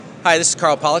Hi, this is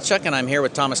Carl Polachuk, and I'm here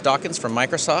with Thomas Dawkins from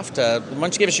Microsoft. Why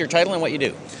don't you give us your title and what you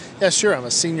do? Yeah, sure. I'm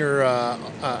a senior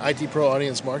IT Pro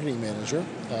Audience Marketing Manager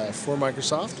for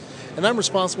Microsoft, and I'm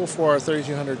responsible for our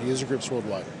 3,200 user groups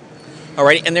worldwide. All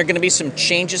right, and there are going to be some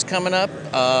changes coming up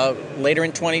later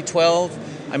in 2012.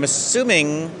 I'm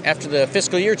assuming after the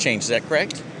fiscal year change, is that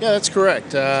correct? Yeah, that's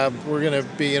correct. We're going to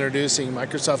be introducing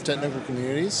Microsoft Technical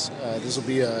Communities. This will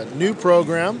be a new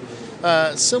program,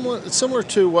 similar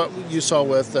to what you saw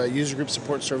with User Group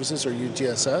Support Services, or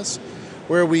UGSS,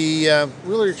 where we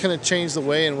really kind of change the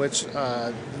way in which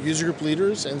user group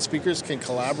leaders and speakers can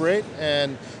collaborate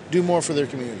and do more for their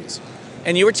communities.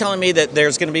 And you were telling me that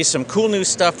there's going to be some cool new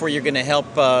stuff where you're going to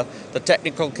help the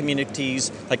technical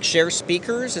communities like share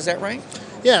speakers, is that right?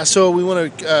 Yeah, so we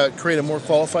want to create a more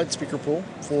qualified speaker pool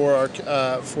for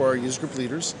our user group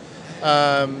leaders,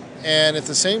 and at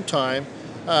the same time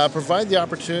provide the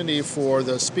opportunity for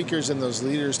those speakers and those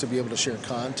leaders to be able to share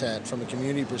content from a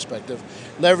community perspective,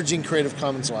 leveraging Creative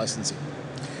Commons licensing.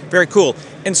 Very cool.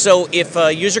 And so if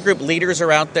user group leaders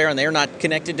are out there and they're not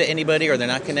connected to anybody or they're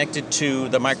not connected to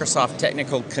the Microsoft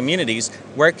technical communities,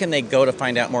 where can they go to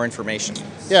find out more information?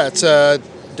 Yeah, it's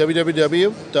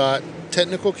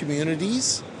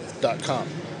www.technicalcommunities.com.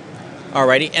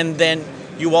 Alrighty, and then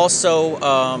you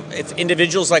also, if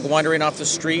individuals like wandering off the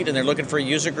street and they're looking for a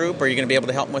user group, are you going to be able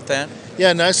to help them with that?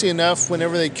 Yeah, nicely enough,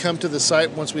 whenever they come to the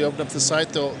site, once we open up the site,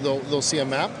 they'll see a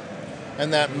map,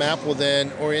 and that map will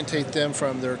then orientate them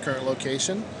from their current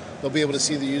location. They'll be able to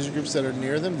see the user groups that are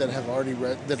near them that have already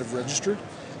that have registered,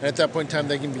 and at that point in time,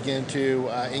 they can begin to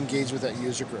engage with that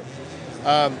user group.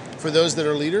 For those that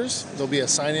are leaders, there'll be a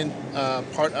sign-in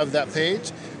part of that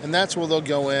page, and that's where they'll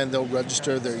go in, they'll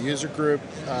register their user group,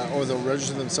 or they'll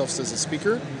register themselves as a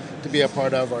speaker to be a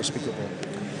part of our speaker pool.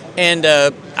 And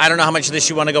I don't know how much of this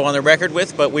you want to go on the record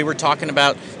with, but we were talking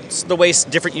about the way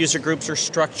different user groups are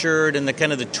structured and the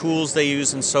kind of the tools they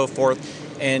use and so forth.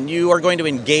 And you are going to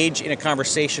engage in a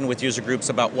conversation with user groups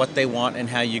about what they want and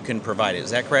how you can provide it.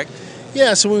 Is that correct?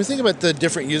 Yeah, so when we think about the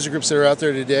different user groups that are out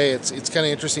there today, it's kind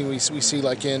of interesting. We see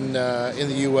like in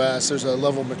the U.S., there's a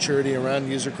level of maturity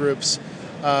around user groups.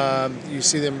 You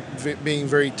see them being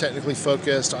very technically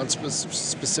focused on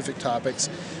specific topics,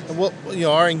 and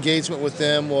our engagement with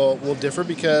them will differ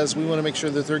because we want to make sure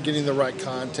that they're getting the right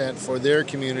content for their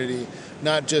community,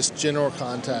 not just general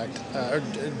content. At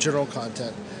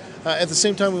the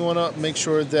same time, we want to make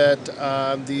sure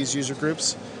that these user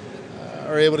groups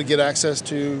are able to get access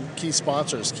to key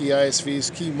sponsors, key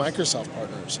ISVs, key Microsoft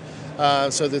partners,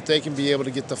 so that they can be able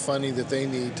to get the funding that they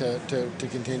need to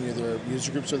continue their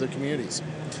user groups or their communities.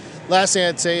 Last thing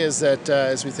I'd say is that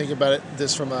as we think about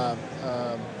this from an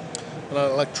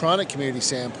electronic community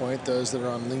standpoint, those that are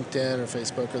on LinkedIn or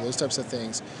Facebook or those types of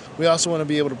things, we also want to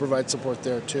be able to provide support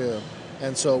there too.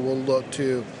 And so we'll look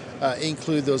to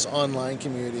include those online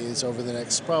communities over the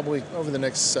next 6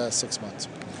 months.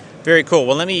 Very cool.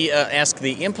 Well, let me ask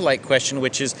the impolite question,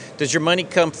 which is, does your money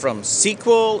come from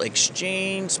SQL,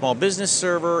 Exchange, Small Business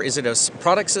Server? Is it a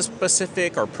product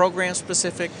specific or program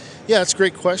specific? Yeah, that's a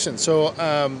great question. So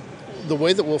the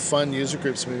way that we'll fund user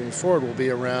groups moving forward will be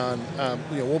around,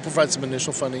 we'll provide some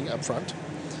initial funding up front.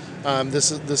 This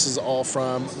is all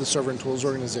from the Server and Tools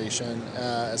organization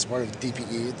as part of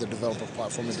DPE, the Developer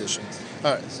Platform Edition.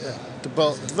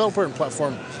 Developer and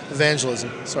Platform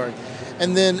Evangelism, sorry.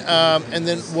 And then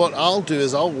what I'll do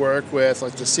is I'll work with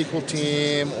like the SQL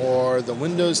team or the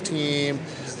Windows team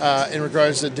in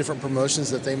regards to different promotions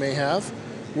that they may have.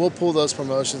 We'll pull those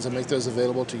promotions and make those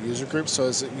available to user groups. So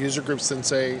as user groups then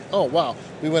say, oh wow,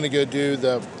 we want to go do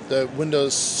the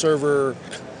Windows Server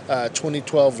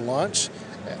 2012 launch,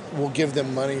 we'll give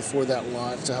them money for that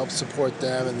launch to help support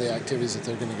them and the activities that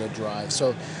they're going to go drive.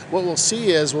 So what we'll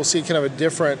see kind of a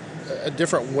different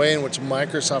way in which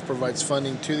Microsoft provides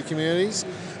funding to the communities,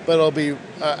 but it'll be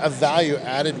a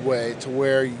value-added way to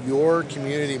where your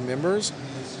community members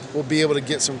will be able to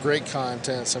get some great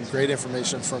content, some great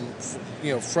information from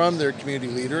their community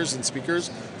leaders and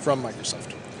speakers from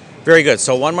Microsoft. Very good.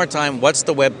 So one more time, what's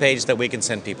the web page that we can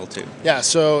send people to? Yeah,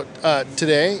 so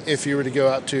today, if you were to go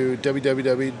out to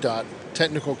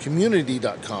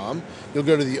www.technicalcommunity.com, you'll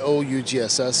go to the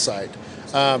OUGSS site.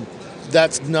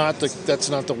 That's not the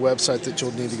website that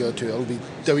you'll need to go to. It'll be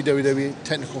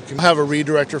www.technicalcommunity. We'll have a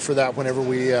redirector for that whenever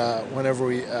we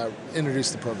introduce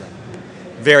the program.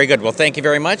 Very good. Well, thank you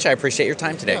very much. I appreciate your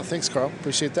time today. Yeah, thanks, Carl.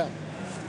 Appreciate that.